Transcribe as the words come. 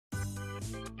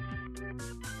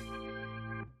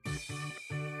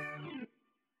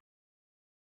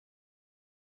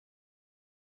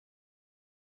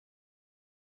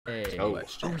Hey. Oh yeah.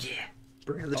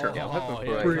 Bring on the turtle.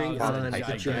 Bring on the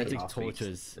gigantic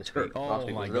torches. Oh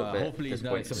my god. Hopefully it's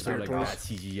not some sort of like bad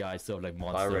CGI stuff like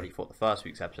monster. I already thought the first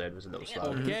week's episode was a little slow.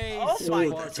 Okay. Oh my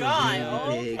god.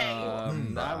 Okay. I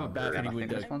have a bad feeling with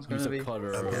the use of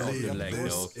color of the leg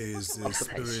though. Is the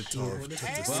spirit of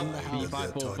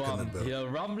The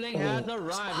rumbling has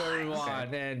arrived,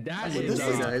 everyone, and that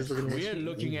is we're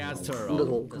looking at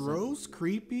turtle. Gross,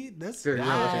 creepy. That's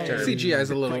CGI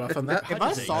is a little rough on that. If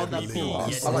I saw that pool,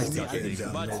 I like is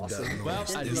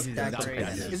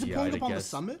it pulling up on the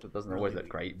summit? It doesn't always look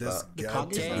great, but The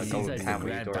Kage Golden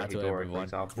Camry or Hidori, for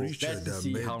example. Let's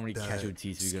see how many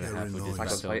casualties we're gonna have with this Attack on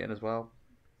battle. Titan as well.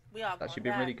 We are That should be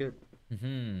really good.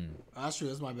 That's true.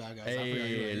 That's my bad, guys.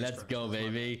 Hey, let's go,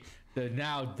 baby.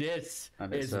 Now this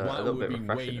is a what little we've bit been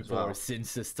refreshing waiting as well. for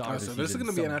since the start of the So season. this is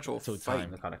gonna be an actual fight.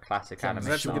 The kind of classic Some anime.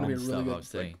 It's actually gonna be a stuff, really I good was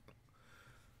saying.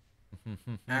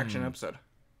 action episode.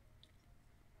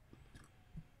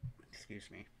 Excuse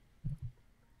me.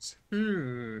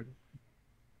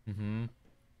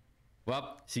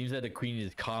 Well, seems that the queen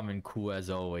is calm and cool as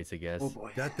always, I guess. Oh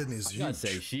boy. That thing is I gotta huge.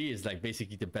 say, she is like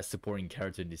basically the best supporting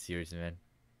character in this series, man.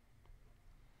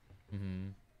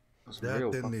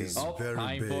 That thing is very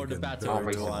time big for the and battle, very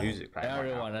racing tall. music playing right now.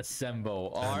 Everyone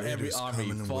assemble. And it Every is army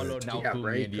coming follow with- now Yeah, Naofumi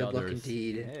right. and the Good luck others.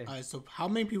 indeed. Alright, so how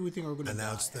many people we think are gonna An die?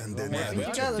 outstanding Man, we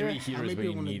man. got three How heroes many where you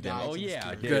people need them. die Oh to this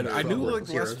yeah, game? Good. I knew Well, like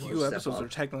the last few step episodes up. are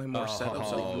technically more setup.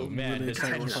 Oh So man, the really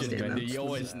excited for tension, something. man, the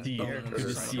OSD to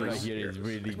the scene right here is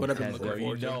really What I've been intense. looking You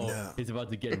forward to. know, Yeah. it's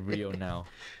about to get real now.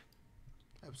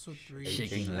 Episode 3.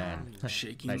 Shaking Land.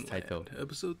 Shaking Nice title. Land,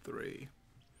 episode 3.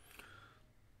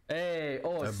 Hey,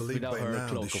 oh, I it's believe without by her now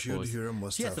cloak, the of shield course. hero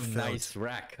must She has have some felt nice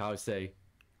rack, I would say.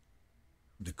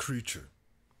 the creature.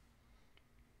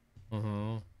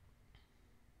 Oh,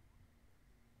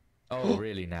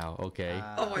 really now? Okay.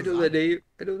 Oh, I know that name.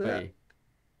 I know that. Hey.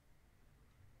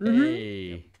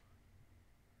 Hey.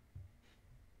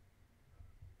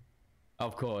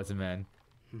 Of course, man.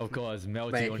 Of course,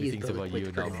 Melty Man, only he's thinks really about you,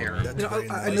 quick not for me. hair. That's You know, very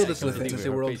I nice know this of with her. Fantasy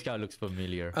Her World. face guy looks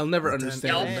familiar. I'll never But then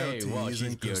understand. Hey, Melty wow, she's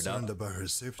isn't geared concerned up. about her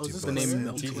safety, this but the name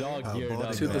simply She's all her geared up,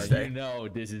 body To man. this to day. You know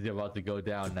this is about to go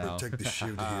down now. protect the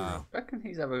shield hero. reckon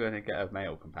he's ever going to get a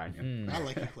male companion. I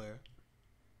like you, Claire.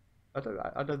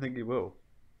 I don't think he will.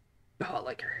 Oh, I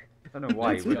like her. I don't know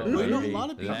why he Let's go, would. You know, a baby.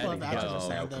 lot of people Let have it actually go. said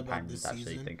Male that about companions this actually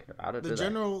season. thinking about it. The do they?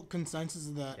 general consensus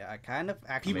is that Yeah, I kind of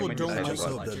actually. People when don't you say like I just it,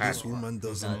 hope like that Karen. this woman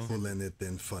doesn't pull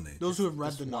anything funny. those who have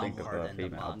read the Think novel. of Part a in the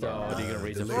female. manga. Oh, they're gonna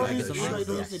raise the a lady Or flag. that it's shoots like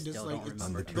those I they still dislike. don't It's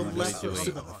and the remember the the lesser curiosity.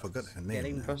 of the I forgot her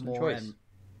Getting name. Personal more choice. and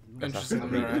Interesting. So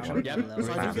Yep. I do get the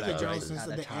Right. general sense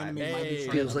that the anime might be Hey,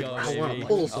 trying Feels to like go, I wanna baby.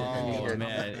 pull something Oh here.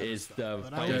 man, it's the But I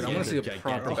fight wanna against see a the proper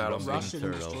gigantic battle. rumbling rush it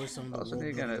and turtle. destroy some of the That's world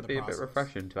going building to in the be a bit process.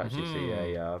 refreshing to actually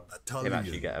see telling him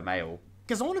actually you. get a male.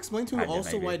 Can someone explain to me Kinda,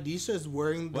 also maybe. why Disha is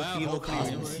wearing the Well, Philo hopefully you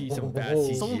don't cosplay? see some bad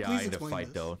Someone CGI please in the explain fight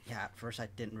this. though. yeah. At first, I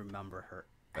didn't remember her.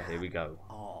 But here we go.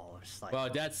 Oh, it's like. Well,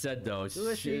 that said though, is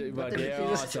she? but But there then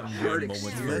are it's some hard good moments for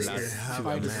the Unless they last have two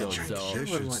a episodes, magic, so they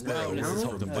should stay well, let's away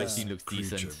hope the from fight this scene looks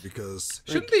creature decent. because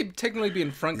Shouldn't they technically be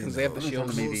in front because they have the You know,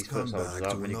 shields? Maybe these come foot soldiers back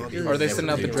aren't to really not going to even be. Or are they send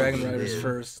out the Yeah. Dragon Riders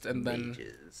first and then?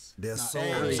 Mages. their Not souls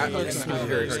really. and I-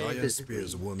 spears, I- iron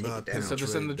spears will Take it not down. So they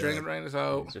send the penetrate Dragon that, Riders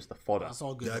out. It's just the fodder. That's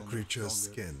all good. that though, creature's it's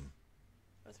all good. skin.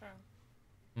 What's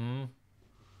wrong?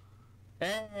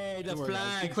 Hey, the Don't worry,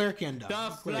 guys. flag! Claire can die. The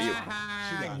Claire-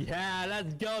 flag! Yeah,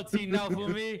 let's go, Tina, for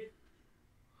me.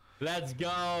 Let's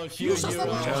go, shoot just you. said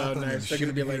that. Oh, nice. They're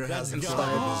gonna be like, Let's has go! inspired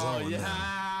his own now.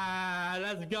 Yeah,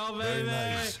 let's go, Very baby.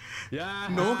 nice. Yeah.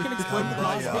 No one can explain the Let's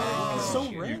process. go. It's so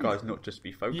You random. guys not just be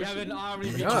You focusing. have an army.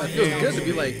 Yeah, it feels good to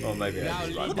be like Or maybe Now I just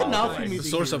lead like Look at Marvel. Naofumi the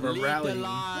music source of a Lead the rally.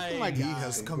 line. Oh my He god.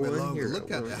 has come a One long. hero,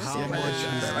 Look at one how hero.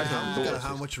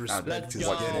 much respect Let's he's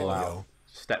go. getting, Wow. yo.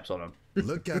 Steps on him.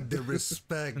 Look at the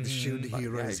respect the shield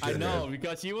hero is I getting. know,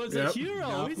 because he was a Yep.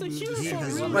 hero. He's a hero He for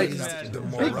has real, like man. the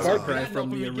big morale. Far Cry from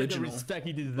the Don't forget original. respect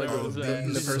he deserves, Like, man.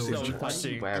 the This is so soldiers.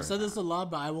 touching. Where? I've said this a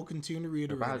lot, but I will continue to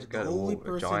reiterate about it. to go The to only war with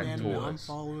a person giant anime I'm tortoise.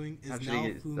 following is Actually,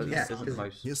 it Naofumi. doesn't, Yeah. isn't the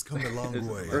most. He's come a long way.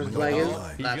 Where's I'm the not flag gonna is? lie.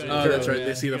 That's He's Oh, gonna that's go, right, they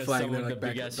man. see the He flag, got they're some like, of the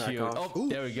back- big ass back shield. off. Oh,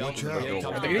 there we go. watch Yeah, out. come Are they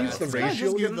on, gonna use the man. raid I just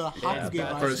shield give again? the Hop's Yeah,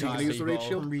 game or Or is he gonna use the raid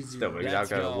shield? Still, we Let's gotta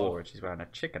go to go. war and she's wearing a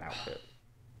chicken outfit.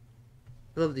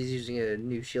 I love that he's using a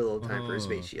new shield all the time for his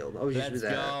base shield. Always used Let's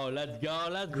with that. go, let's go,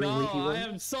 let's green leafy go. one. I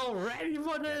am so ready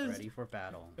for Get this. ready for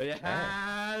battle.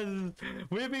 Yes,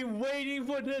 we've been waiting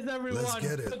for this, everyone. Let's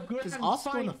get it. The grand Is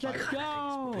Oscar gonna fight. Let's fight?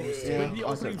 go. Yeah. With the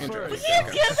opening first.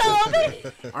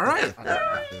 All right. Okay.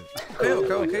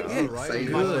 Yeah. Alright, Good.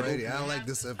 alrighty. I like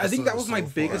this episode. I think that was my so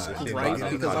biggest far. gripe I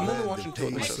because I'm only like watching the two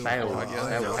pace episodes. of Fail, it.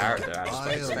 fail character.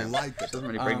 I like She it. doesn't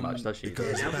really bring much, does she?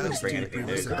 Because She doesn't past bring two anything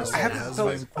previous new. episodes I haven't has felt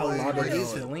been a lot of played.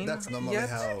 healing That's normally yet.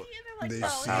 how this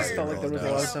I season felt like there was a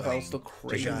lot of stuff I was goes still down.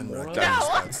 craving Genre more of.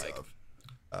 kind of stuff.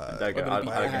 Don't go. Whether it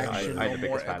be action I'm or the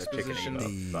more biggest fan of chicken exposition.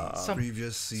 either, but The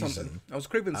previous season. Something. I was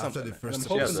craving After something. the And first I'm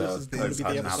hoping episode, this is going to be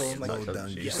the episode like slowed down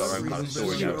She's just got her own kind of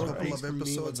story a going on. couple of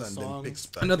episodes and then picks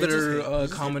back. Another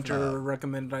It's commenter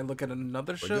recommended I look at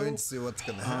another We're show. going to see what's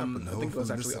going to happen. I think it was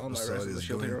Hopefully actually this on my episode rest of the is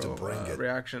Shield going to Hero bring it.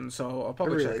 reaction, so I'll I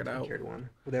probably really check like it the out. pink-haired one.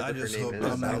 Whatever I her just name hope is.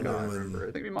 that I that don't woman remember I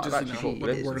it. think we might Just have you actually know, caught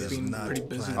with Liz. work is being not pretty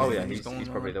busy. planning Oh yeah, and he's things going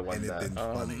probably on. the one that Anything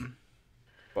funny.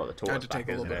 brought the I torch had to back, take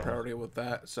a little isn't bit it? priority with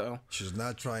that, so She's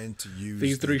not trying to use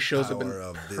these three the shows have been power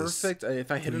of this perfect. If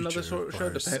I hit another creature show,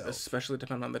 by herself. especially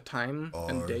depending on the time Or-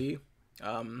 and day,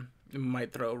 it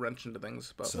might throw a wrench into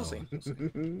things, but we'll see.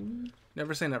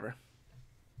 Never say never.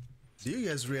 Do you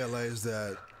guys realize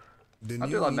that the I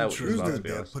new do like Mel intros as well, to that be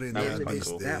they're honest. putting That was out quite these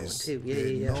cool. That one days? too, yeah, they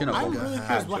yeah, no yeah. You know, I'm longer really have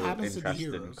curious what actual happens to the interest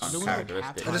in heroes. kind Do of we like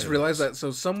characteristics. I just have realized that.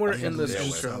 So somewhere in this Yeah,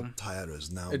 intro,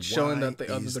 subtitles now. it's showing Why that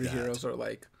the other is three that? heroes are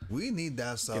like We need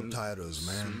that subtitles,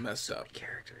 man. messed up.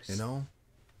 Characters. You know?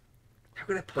 How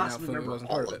could I now possibly Fumi remember wasn't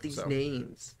all part of of it, these so.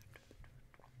 names?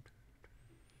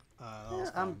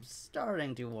 I'm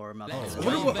starting to warm up. Let's to I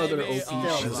wonder it. what other baby. OP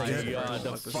Oh shows my get it. God,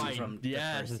 the Like this fight. from the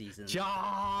Yes. first season.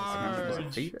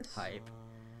 Charge. Fetus? Hype.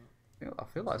 I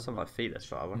feel like someone like Fetus,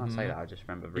 but when I say that, I just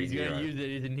remember He's Re-Zero. gonna use it,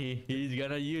 isn't he? He's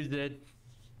gonna use it.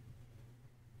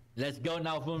 Let's go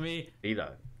now for me.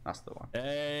 Fido, that's the one.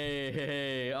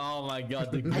 Hey, oh my God,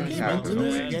 the I green came into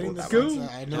this man. getting this. Go.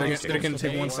 I know They're it's gonna supposed to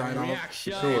take be one side off.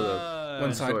 Reaction.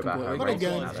 One side Sorry about completely. her But race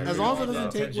again, now, as long as it Yeah.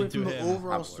 doesn't take away from the Attention to him.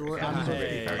 overall story, I'm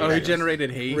Hey. happy. Oh, he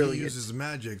generated hate. He Brilliant. uses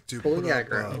magic to Pulling put up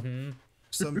aggro.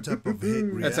 some type of hate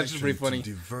reaction That's actually pretty funny. to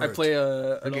divert I play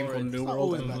a game called Lawrence. New not World.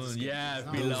 always and bad skills. Yeah, It's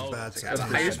not below. those bad At a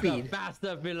higher skills. speed.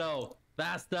 Faster, below.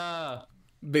 Faster.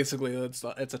 Basically, it's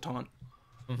a taunt.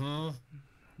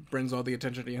 Brings all the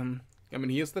attention to him. I mean,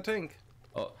 he is the tank.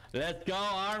 Oh, let's go,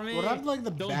 army. What I've like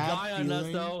the Don't bad die on us,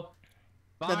 feeling though.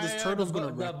 that this Fire turtle's gonna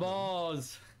the wreck them.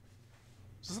 balls.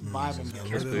 Just a vibe I'm I'm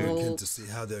getting. really Careful. looking to see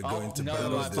how they're going to no,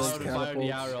 battle I this found thing. fire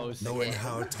the arrows. Knowing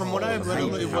how From what I've read,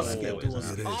 tall it was and skipped. It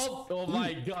was it is. Oh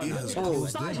my God! He Look has at the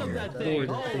closed size in of here. that thing. Lord,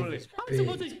 that Holy! thing I'm is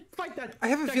supposed to fight that. I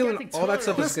have a feeling gigantic all that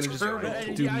stuff is turtle. gonna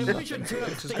just do I wish nothing. a turtle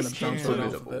It's just gonna bounce sticks out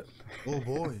of it. Oh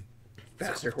boy.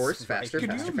 Faster horse, faster,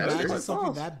 Could you faster, imagine faster.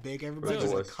 something that big? Everybody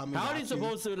just like, coming How are at you you?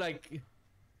 supposed to like?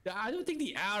 I don't think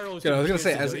the arrows. Yeah, I was gonna pierce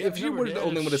say, it, as though. if you were the Remember,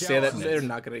 only they're one to say that, shells. they're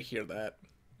not gonna hear that.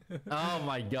 Oh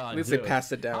my God! At least they dude.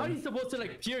 passed it How are down. you supposed to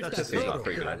like pierce that That seems like a turtle?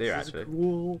 pretty good idea, actually.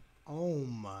 Cool. Oh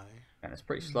my. And it's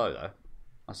pretty slow though.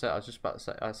 I was just about to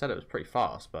say. I said it was pretty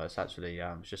fast, but it's actually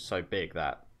it's just so big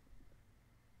that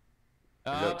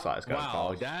it looks like it's going wow,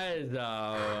 fast. that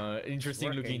is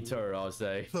interesting looking turtle, I'll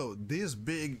say. So this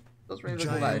big Doesn't really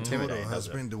look all that giant turtle intimidating, has does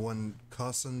it? been the one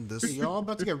causing this. Y'all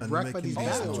about to get And wrecked by making these these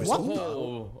battles. noises. What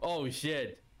the? Oh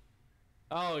shit!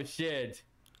 Oh shit!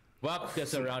 Well, they're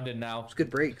surrounded now. It's good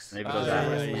breaks. Maybe Ay, those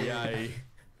arrows. ay, ay.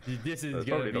 This is That's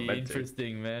gonna probably not be meant to.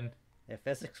 interesting, man. If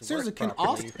physics Seriously, work can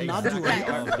properly, Ost not do Exactly,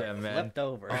 anything? all of them, man. flipped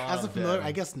over. All As a of familiar, them.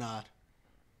 I guess not.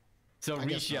 So I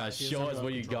guess Risha, not. She show doesn't us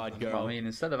what you control got, them. girl. I mean,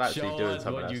 instead of actually Show doing us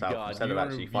something what you herself, got. instead You of wanna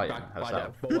actually be fighting back by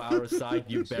herself, that bow arrow side,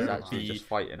 you she's better actually be just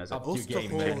fighting as a up to Ost game,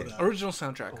 hold man. up. Original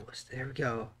soundtrack. Oh, there we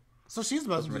go. So she's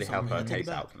about doesn't to do really help something. her Take it case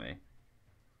back. out for me.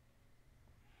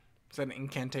 Is that an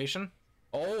incantation?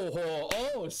 Is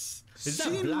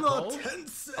that black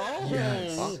hole? Oh,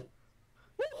 Yes.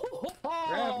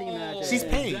 Gravity magic. She's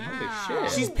paid. Holy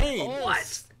She's paid.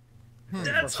 What?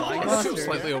 That's Well, she was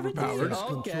slightly overpowered.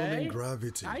 Controlling Okay.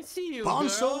 gravity. I see you,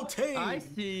 Boncho girl. Tane. I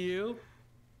see you.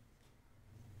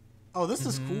 Oh, this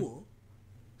is cool.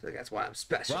 So that's why I'm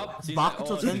special. Well, see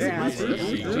Bakuto that- Tensei, my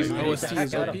favorite. OST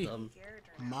is Out of OP. them.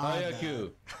 My bad.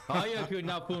 Hayaku. Hayaku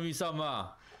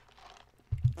Napumi-sama.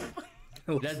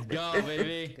 Let's go,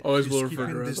 baby. Always She's will refer to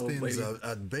keeping her these as old things lady.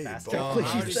 at bay. Faster. boy. Oh,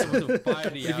 how are you supposed to fire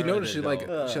the If you notice, she arrow, like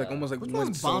though? almost like Which one's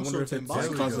winks. So I wonder Boncho if Tensei? it's Boncho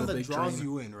Boncho Tensei Tensei that they draws train.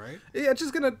 you in, right? Yeah, it's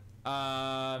just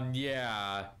gonna.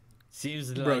 Yeah.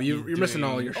 Seems like Bro, he's you're missing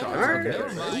all doing- your shots. Oh, Alright. never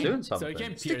It's mind. doing So he something.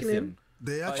 can't Sticking pierce him. him.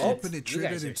 They Oh, actually it's-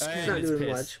 penetrated you its guys skin. not It's doing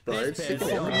pissed. much, but It's it's pissed.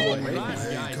 sticking Oh him. my Oh, God,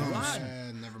 here guys, it comes. what?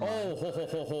 Never Oh, ho, ho,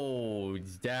 ho, ho.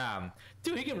 Damn.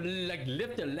 Dude, he can like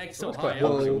lift the leg so That's quite high.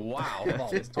 helpful. Wow.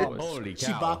 Holy cow.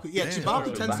 Chibaku, yeah, Damn.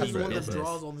 Chibaku tends to be the one that Business.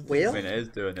 draws all the things. Whale? I mean, it is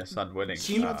doing this unwilling.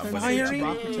 Chino tends to winning fire something.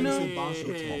 Chibaku tends to be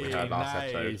Basho too. What we heard last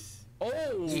episode. Nice.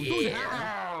 Oh,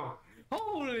 yeah.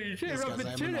 Holy shit, This guy's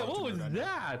Rapid like, what was I'm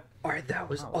that? Alright, that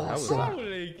was Oh, that was awesome.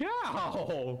 Holy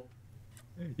cow.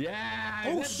 Yeah,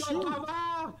 Oh, let's go, shoot.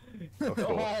 Mama. Of course.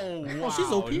 Oh, wow. she's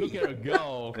OP. Look at her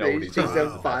go. Yeah, what She he's takes done.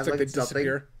 down 5 It's like like they it's nothing.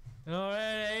 disappear.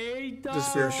 Alright, The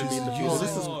spirit should be in the Oh, juice.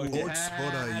 this is Oh, cool.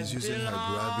 Hoda is using her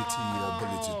gravity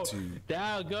ability to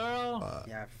Down, girl.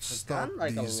 Yeah, I've stop forgotten,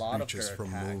 like, a these lot of creatures her from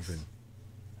attacks. moving,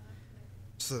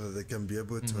 so that they can be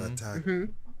able to attack,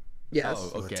 Yes.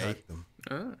 Oh, to okay. attack them.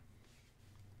 Ah.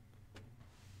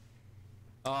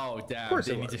 Oh, damn. course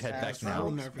They it need to was. head back I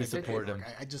will now never to support him.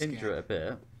 I just Injure it can't.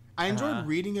 a bit. I enjoyed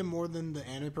reading it more than the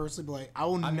anime personally, but like, I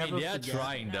will I never mean, they're forget.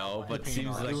 trying though, but pain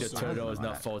seems art. like It the was so turtle is good.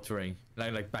 not faltering,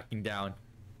 like backing down.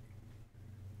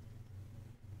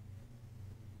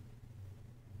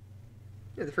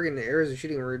 Yeah, the freaking arrows are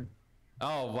shooting were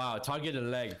Oh wow, target the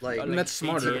leg. Like- Oh, And that's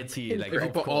smarter. AT&T, like, If you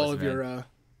of put all course, of man. your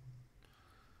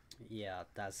Yeah,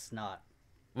 that's not.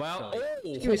 Well, Sorry.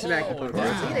 oh, Give me some acupuncture. damn,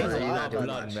 It's that's a eating lot of a lot,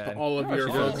 blood, man. all of your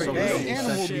Oh, some okay,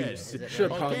 animal shit. abuse. Is it Should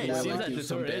animal probably Okay, abuse? seems like like do the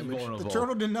some turtle is damage. vulnerable. The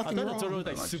turtle did I nothing thought the wrong. turtle was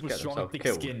like Might just super get strong, himself thick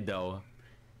killed. skin though.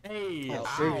 Hey,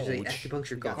 oh, seriously, ouch.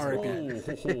 acupuncture got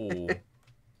Alright,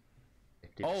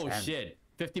 Oh 50%. shit,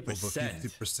 Over 50%.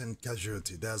 50%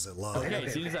 casualty. That's a lot. Okay,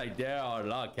 seems like there are a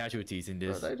lot of casualties in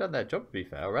Well, this. they've done their job, to be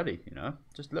fair, already, you know?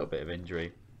 Just a little bit of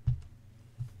injury.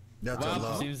 That's a Well,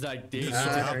 lot. seems like they need This to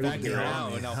is head half back of their now,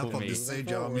 army. now Half for of me. the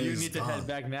Sage army You is need to head gone.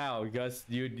 back now because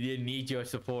you need your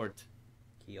support.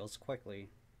 Heals quickly.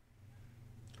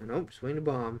 Nope, swing the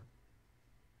bomb.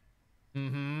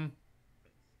 Mm-hmm.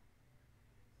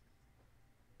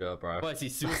 Sure, bro. What is he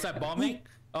suicide bombing?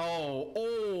 Oh,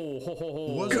 ho, ho,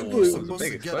 ho. Wasn't Kaboom. we supposed to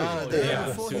Big get explosion. out Oh, of there yeah,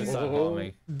 before he suicide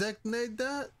bombing. detonate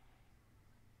that?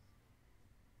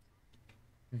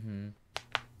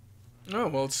 Oh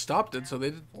well, it stopped it, so they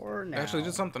did, For now. actually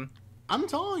did something. I'm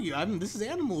telling you, this is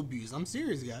animal abuse. I'm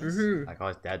serious, guys. That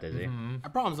guy's dead, is he? I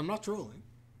promise, I'm not trolling.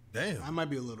 Damn. I might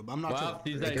be a little, but I'm not Well, trolling.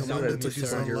 these guys come don't on, need that to took you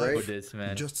serve some you life. for this,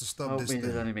 man. Just to stop Oh, this we did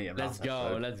thing. only meet him Let's last go,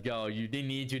 episode. let's go. They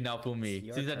need you now for me. It's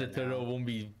your Seems like the turn turtle now. won't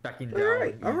be backing down.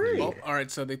 Alright, alright. Well, all right,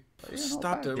 so they not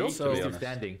stopped bad it. job, to So be Still honest.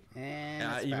 standing.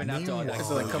 And it's Even back. after all that. is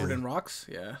it like covered in rocks?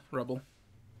 Yeah, rubble.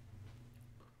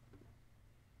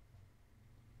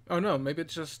 Oh no, maybe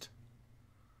it's just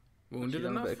wounded She's done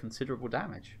a enough. bit of considerable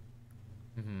damage.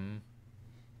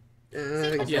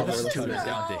 Yeah, that's Two too is easy.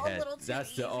 down to A head. little too That's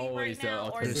the easy always right the now, or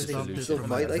alternative is it Stop You this still solution.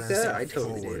 from fight like that? I advancing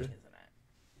totally forward.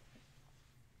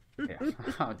 do.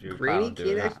 Yeah, how do you Granny plan to do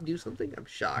can't that? actually do something? I'm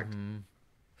shocked.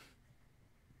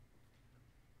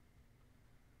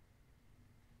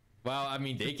 Well, I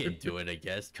mean, they can do it, I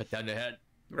guess. Cut down the head.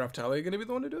 Raftali gonna be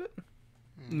the one to do it?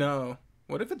 No.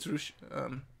 What if it's Rush?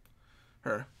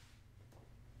 Her.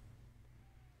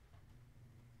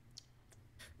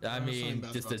 I mean,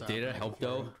 that's does the about to data happen. help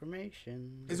though?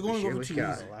 Information. It's going over Shit, too we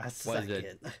got easy. it. Last What is second.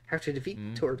 it? Have to defeat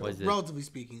Turtle. What is it? Relatively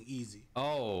speaking, easy.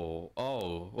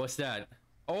 Oh, what's that?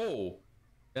 Oh,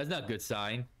 that's not a good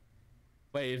sign.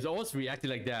 Wait, if it's almost reacting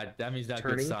like that, that means not a good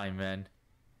Turning? sign, man.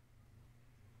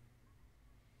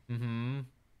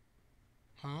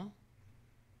 Huh?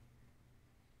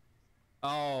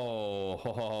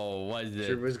 Oh, what is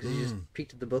Sure it? was because you just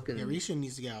peeked at the book and Yeah, Risha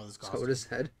needs to get out of this saw costume. what it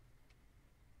said.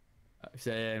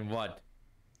 Saying what?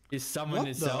 Is someone What the-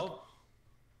 itself?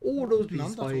 Oh, those beast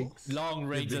None spikes. Long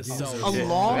range begins assault. with- A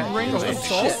long range Oh,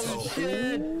 assault?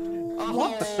 shit.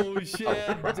 Oh,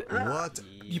 shit. What?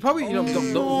 You probably don't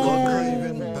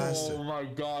Craven Oh bastard. my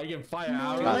god, you can fire Too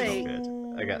arrows. That's late. not good.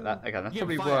 Again, that's You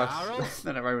probably can fire worse arrows?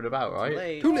 than it roamed about, right?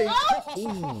 Late. Too late.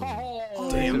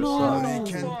 Damn, No, no.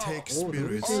 he can take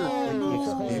spirits.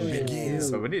 Oh, It begins.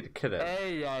 So we need to kill it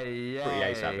Hey, hey,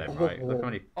 pretty ASAP then, right? Look how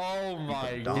many... Oh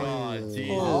my People god,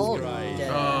 Jesus Oh, Christ.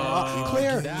 dead.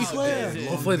 Claire, Now Claire. this is-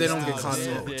 Hopefully they don't get this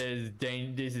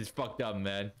caught. This is fucked up,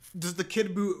 man. Does the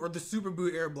kid boot or the super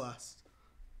boot air blast?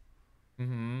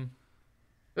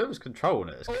 It was controlling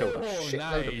it. It's killed a Oh,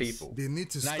 shitload of nice. people. They need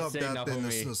to Nice stop saying that that thing for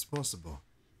as me. soon as possible.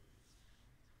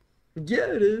 Yeah,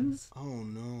 it is. Oh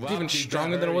no. Well, even keep that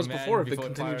stronger than it was early, man, before if they before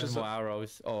continue firing just more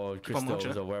arrows or on crystals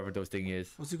watching. or whatever those thing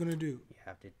is. What's he gonna do? You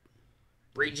have to.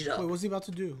 Rage it up. Wait, what's he about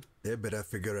to do? They better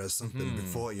figure out something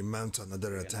before you mount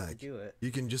another attack. do it.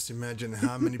 You can just imagine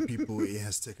how many people he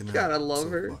has taken out. God, I love so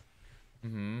her. far.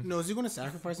 No, is he gonna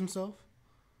sacrifice himself?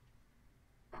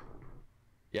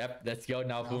 Yep, let's go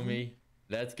now, Fumi.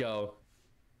 Let's go.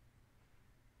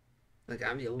 Like,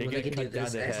 I'm the only They one that can can do cut down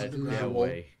this. the As head usual. their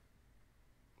way.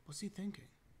 What's he thinking?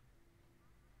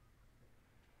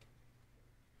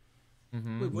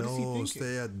 Wait, what is he No, thinking?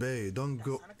 stay at bay. Don't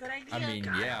go. Not a good idea. I mean,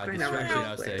 yeah, Right the now, strategy right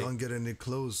I'll now. say. Don't get any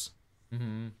close. Oh,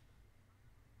 if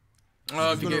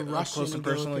you He's get gonna up rush close in and and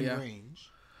go personal, within yeah. range.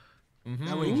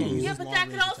 That way he can't use Yeah, his but long that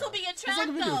could range also attack. be a It's like trap,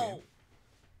 a video though. game.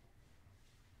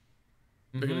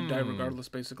 They're gonna die regardless,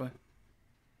 basically.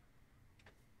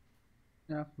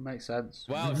 Yeah, makes sense.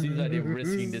 Wow, seems like they're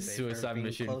risking this Safer suicide being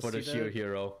mission close for the to shield the-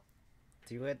 hero.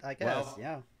 Do it, I guess. Well,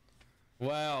 yeah.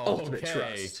 Wow, Ultimate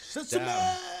okay. trust.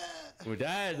 Damn. Well,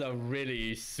 that is a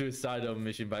really suicidal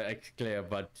mission by X-Claire,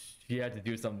 but she had to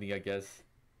do something, I guess.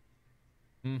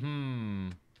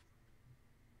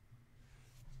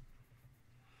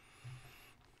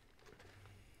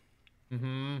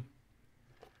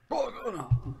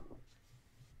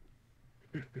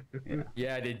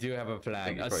 Yeah, they do have a plan.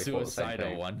 think A it's probably for the same suicidal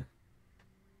thing. one.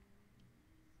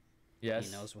 Yes.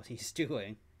 He knows what he's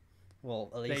doing.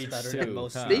 Well, at least Stage better two, than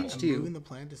most huh? people. Stage I'm 2. moving the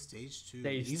plan to stage 2.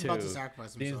 Stage He's 2. about to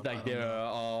sacrifice himself. Seems like I don't they're know.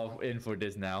 all in for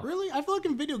this now. Really? I feel like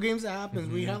in video games that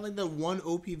happens. We have like the one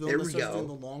OP There villain that we starts go. doing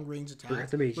the long range attack. Forgot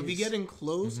the But if you mages. get in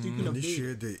close, you can evade.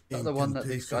 Initiate the That's the one that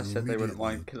these guys incantation said they wouldn't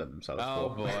mind immediately. killing themselves Oh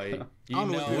for. boy. You I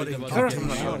don't know know what it's the about fuck to is be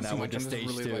going shown on. now with the Seems stage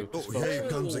really, 2. like, Oh, here it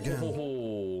comes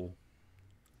again.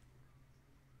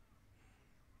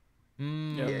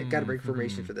 Yeah, gotta break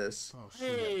formation for this. Oh,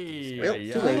 shit. Hey, Well,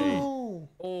 yeah, too late. yeah. Oh,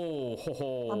 Oh, ho,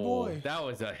 ho. Our boy. That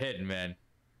was a hit, man.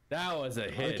 That was a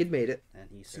The hit. kid made it. And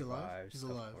he Is he alive? survives, He's of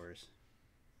alive. course.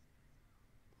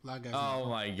 a lot of guys. Oh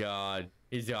my god.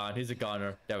 He's gone. He's a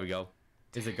goner. There we go.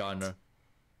 He's a goner.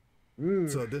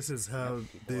 So this is how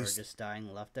People are this just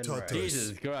dying left and Tortoise. right.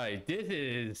 Jesus Christ. This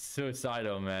is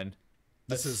suicidal, man.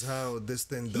 is how this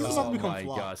thing He's does. about to Oh become my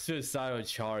flop. god. Suicidal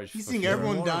charge. He's for seeing sure.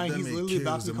 everyone More of dying. them He's it literally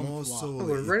about kills, to the become more flop. soul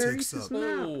Oh, it right takes underneath his up.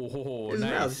 mouth. Oh, ho, ho, His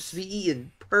mouth nice. just be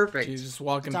eaten. Perfect. He's just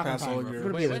walking Attack on past all of Titan. your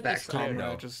Gonna be in the Wait, back what's this Claire, somewhere.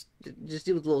 though? comrades. Just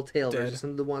deal with little tail. Dead. There's some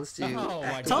of the ones to. Oh my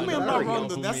act Tell on me the I'm not body. wrong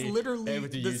for though. That's me, literally able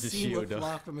to the use the scene shield, with though.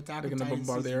 Flock from Attack They're on gonna Titan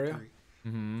bombard the season area?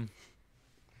 3.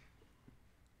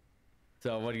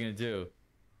 So what are you gonna do?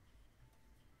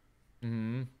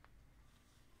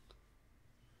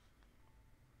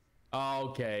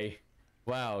 Okay.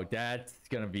 Wow, that's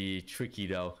gonna be tricky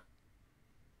though.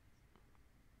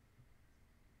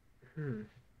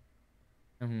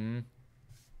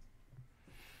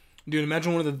 Dude,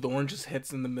 imagine one of the thorns just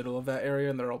hits in the middle of that area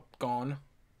and they're all gone.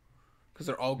 Because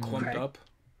they're all clumped Okay. up.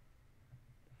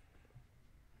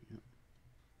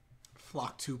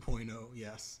 Flock 2.0.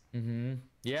 Yes.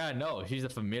 Yeah, no, she's a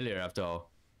familiar after all.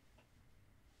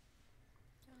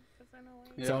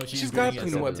 Yeah. So She's got to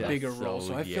bringing play us a up to bigger death, role,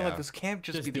 so I feel yeah. like this can't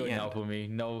just, be do the it end. now for me.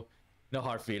 No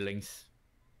hard feelings.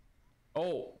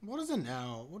 Oh, What is it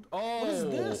now? What oh, is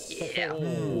this? Yeah.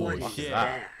 Oh, What is shit.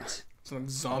 that? It's like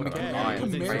zombie Okay, coming I out.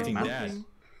 wasn't Chimera expecting that. mountain,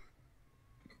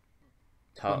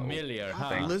 Turtle. Familiar,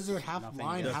 half huh? lizard, half Nothing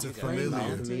lion, good half to a praying familiar.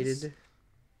 mantis. Automated.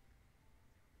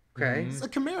 Okay. It's a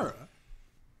chimera.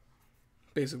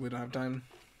 Basically, don't have time.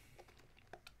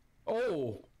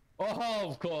 Oh,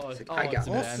 of course. Oh, I got it's it.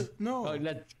 a man. Also, no. Oh,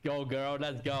 let's go, girl.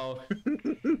 Let's go.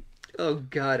 Oh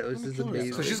god, it was just kill her.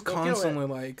 amazing. So she's Go kill it. constantly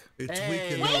like, It's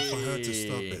weak enough for her to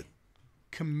stop Hey. it.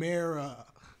 Chimera.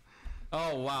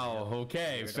 Oh wow.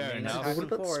 Okay, fair enough. What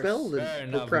about the spell that Fair we're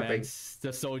enough, man. prepping?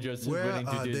 The soldiers are Where willing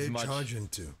to are do they this much. charging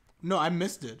to? No, I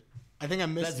missed it. I think I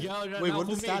missed Let's it. go. Wait, now what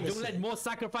for does me. that Don't say? let more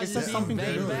sacrifices says be something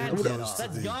made, familiar. man. Close to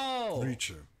Let's the go.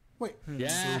 creature. Wait,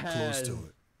 Yes. So close to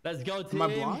it. Let's go, team. am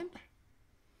I blind?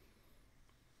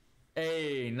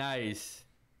 Hey, nice.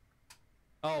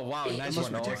 Oh wow, nice She's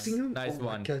one. protecting Oz. him? Nice Oh my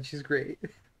one. god, she's great.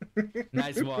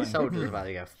 Nice one. Soldiers about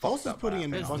to get fucked Also up. putting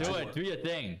in man. a Let's bunch do of it. work. Do your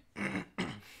thing.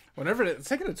 whatever it's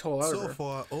taking a toll out of So her.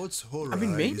 far, Oats Horror I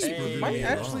mean, maybe is it proving might me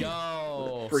actually-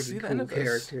 wrong. Go. See Freaking the cool end of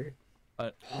this. character.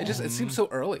 It seems so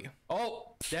early.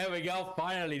 Oh, there we go.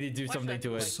 Finally, they do something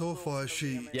to it. So far,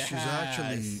 she's Yes.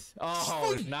 actually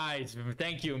Oh, nice.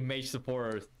 Thank you, mage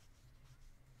supporters.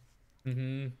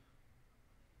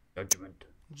 Judgment.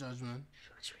 Judgment.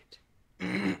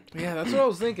 Yeah, that's what I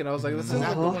was thinking. I was like, this is like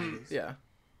the Uh-huh. one. Yeah.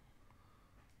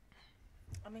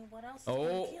 I mean, what else?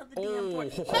 Oh, Kill the damn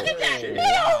boy. oh, Look at that!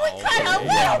 wow. Cut a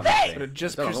little bit! But it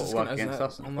just Doesn't pierces work skin as against that,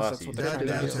 us in unless that's the what first they're that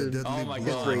trying to is do. a deadly Oh my blow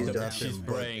god, raised reduction, she's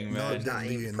but praying, not man. deadly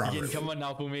Dying enough. properly. Come on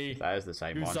now for me. That is the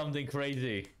same Do one. something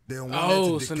crazy. They wanted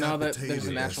Oh, to so now that decapitate there's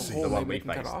an it, actual I see. hole The they one we can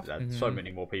cut faced. off. There's so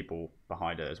many more people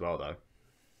behind it as well, though.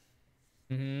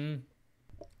 The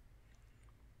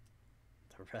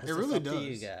rest It really is up to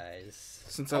you does. guys.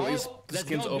 Since at least the let's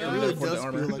skin's go, open girls. before the Does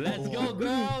armor. feel like- Let's go, Oh.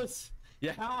 girls.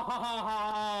 Yeah. Yeah.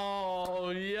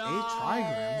 8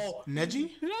 trigrams.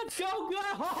 Neji? Let's go,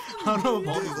 girls. I don't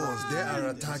know about They are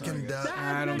attacking that.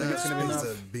 I don't think that it's gonna be space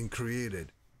enough. that's been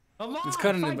created. Come on, It's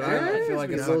cutting it, but I feel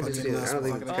like it's Yeah, not it's gonna I don't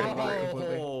think it's cutting it.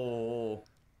 completely. Oh,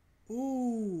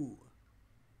 Ooh.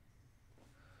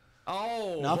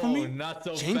 oh, Not for me? not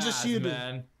so Change the fast, shielding.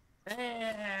 man.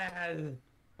 And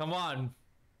come on.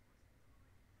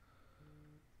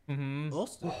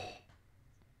 Also,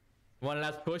 One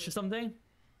last push or something?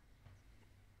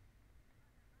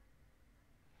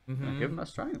 Give him that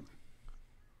strength.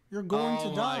 you're going Oh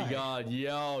to die. my god,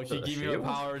 yo, she The gave me her shield?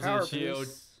 powers Power and shield.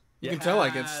 boost. You can tell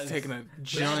like it's Yes. taking a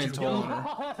giant toll on her.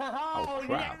 Oh,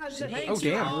 crap. yes, Oh,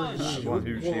 damn. One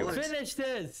who shields. Finish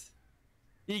this!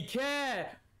 He can!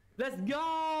 Let's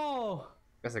go!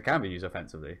 Guess it can be used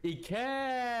offensively, He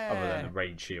can! other than the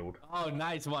raid shield. Oh,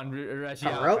 nice one, Rashi.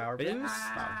 Power up. Power boost.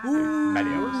 Many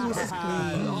others.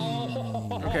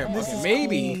 Okay,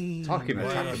 maybe. Talking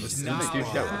about tactics, didn't they do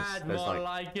show us? There's More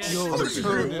like like it. Yo,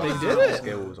 They did it.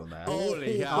 skills on there.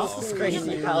 Holy cow. It's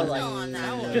crazy how like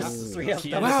just 3 of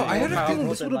them. Wow, I had a are feeling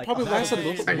this powerful would have than, probably like, lasted a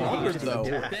little bit longer Yeah. though.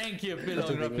 Thank you, That's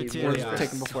Pillow what we need. We're Repetilia.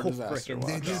 taken before So disaster. freaking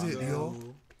They did it, yo.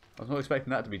 I was not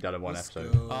expecting that to be done in one Let's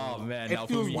episode. go. Oh man, It now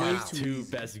feels we way have too two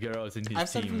easy. best girls in I've his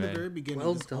said team, from the man. very beginning.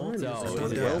 Well this whole done. thing So, is well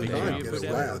started done. out Yeah, there. yeah, Get yeah.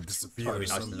 away or disappear Probably or nice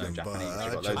to know something, but Japanese,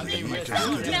 actually but they those make are it the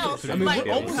happen. No, I mean, like,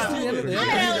 we're almost to the end of the I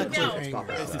don't know. Stop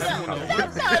that.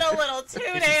 That's not a little too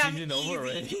damn Season over easy.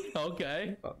 already.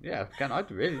 Okay. But yeah, again, I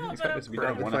really didn't expect this to be done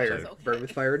in Burn with one fire. episode. Burn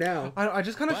with fire now. I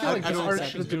just kind of feel Well, like I this don't art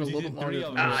accept should have been a little bit more.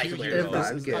 Season 3 of Ah, Shoot you're Hero.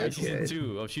 fine, good, Season good.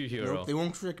 2 of Shoot Hero. Nope, they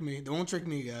won't trick me. They won't trick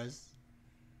me, guys.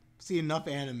 See enough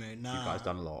anime. Nah. You guys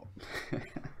done a lot.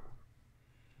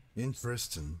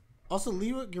 Interesting. Also,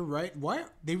 Leo, you're right. Why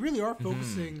they really are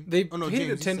focusing? They oh, no, paid James,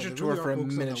 you attention said to they her really for are a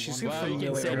focusing on minute. that She one seems Well, guy. you can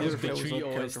familiar. say I this wonder if it was a Picture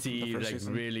character OST from the first like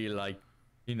season. really like,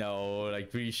 you know,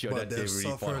 like really show But that they they've really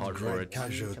fought suffered hard for great it.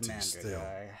 casualties Commander still.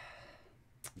 guy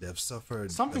They've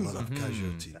suffered Something's a lot of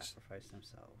casualties. sacrificed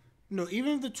himself. No,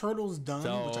 even if the turtle's done,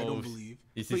 which I So, don't believe,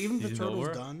 is but this even if the season turtle's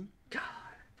over? done,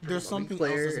 there's something else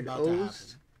Claire that's and about to happen.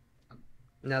 O's.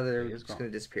 Now they're He is just gone. gonna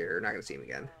disappear. We're not gonna see him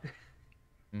again.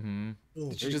 Did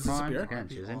she Three just crimes disappear? again.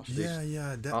 She was introduced. Yeah,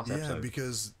 last yeah, episode.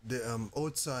 because the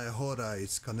Otsai Hora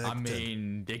is connected. I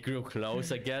mean, they grew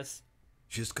close, I guess.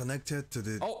 She's connected to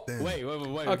the Oh, thing. wait.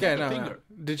 Okay, the no. finger.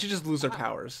 Did she just lose her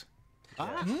powers?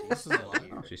 This is a lot.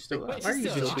 Oh, she's still there. Wait, Why are you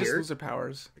she's still still Did she just here? lose her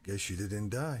powers? I guess she didn't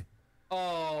die.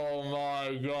 Oh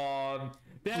my god.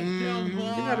 That's still You're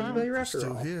not a more. familiar She's after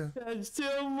still all. here. That's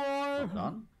still more.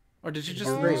 Done. Or did she just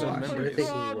You're lose her brainwashed. You're memories?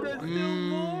 thinking you were That's one. still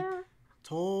more.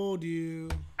 Told you.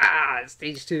 Ah,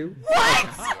 stage 2.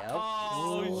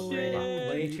 Oh shit.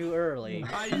 Way too early.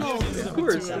 I know this is Of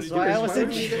course. That's too why I early. was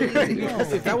thinking.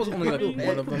 If that was only like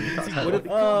one of them, what if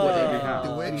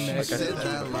The way she said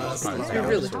that last line. I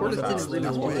really Tortoise didn't really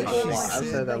The way want she to outside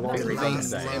said that long the range.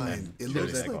 last line, it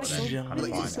looks like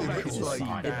It's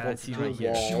like that scene right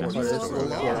here. Wall, that Tortoise, was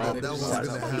yeah.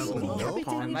 gonna happen. No?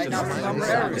 Might not remember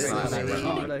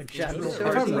everything.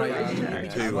 if I'm right?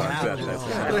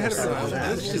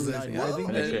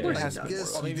 It has to be.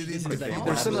 Guess we didn't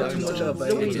There's still not too much of it. But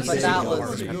that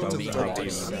was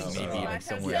Maybe like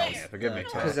somewhere else. Forgive me.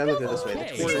 Because I look at it this way. The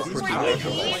Tortoise is pretty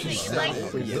powerful.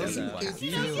 Doesn't it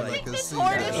feel like a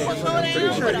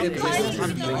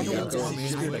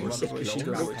scene? Pretty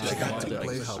sure it is. I got to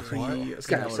play her part. It's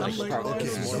got some power. Okay,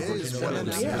 here's what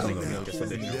I'm saying.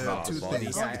 There are two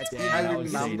things. I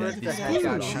remembered the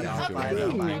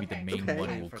headshot. Maybe the main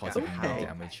one will cause more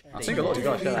damage. I think a lot of you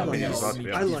guys share that opinion as well, to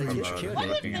be I honest, like from, it.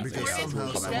 looking into Because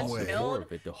somehow, some way, More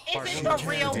of it, the harsher Isn't the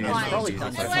real it's one. probably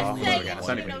done so So far, let's but say, again, it's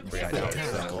only been 3 hours.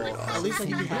 At least like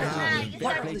you have.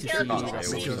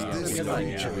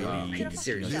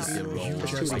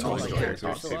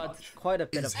 Quite a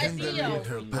bit is of hindering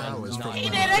her powers from He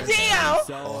did a deal.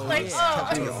 or Like,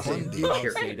 stopping oh. Cindy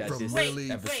say that from this really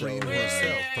freeing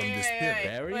herself from the spirit.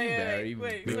 very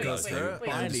Because good. her and the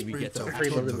Finally, we spirit get of some Free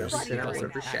love the Tortoise message and out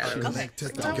of the shadows. connected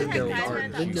The together. no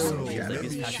art, the So no shadows.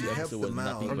 maybe she helped them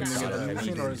out. Are we gonna get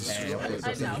everything, or is And it of course,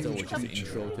 this episode, which is the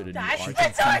intro to the new That's arc.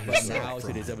 the Now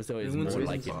to this episode is more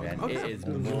like it, man. It is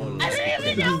more I like don't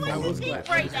even know what to think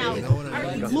right now. You know what I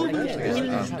mean? Look,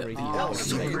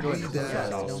 So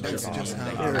maybe that's just how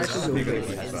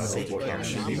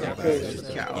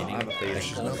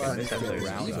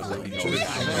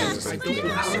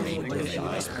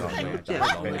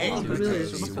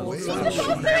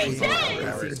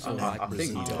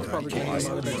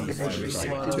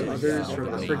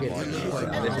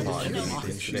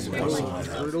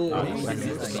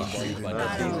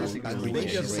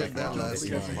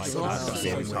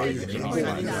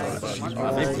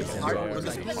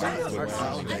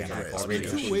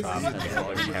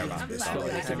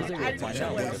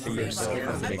I have a feeling this I think Others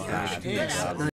from forgetting. Brutal. I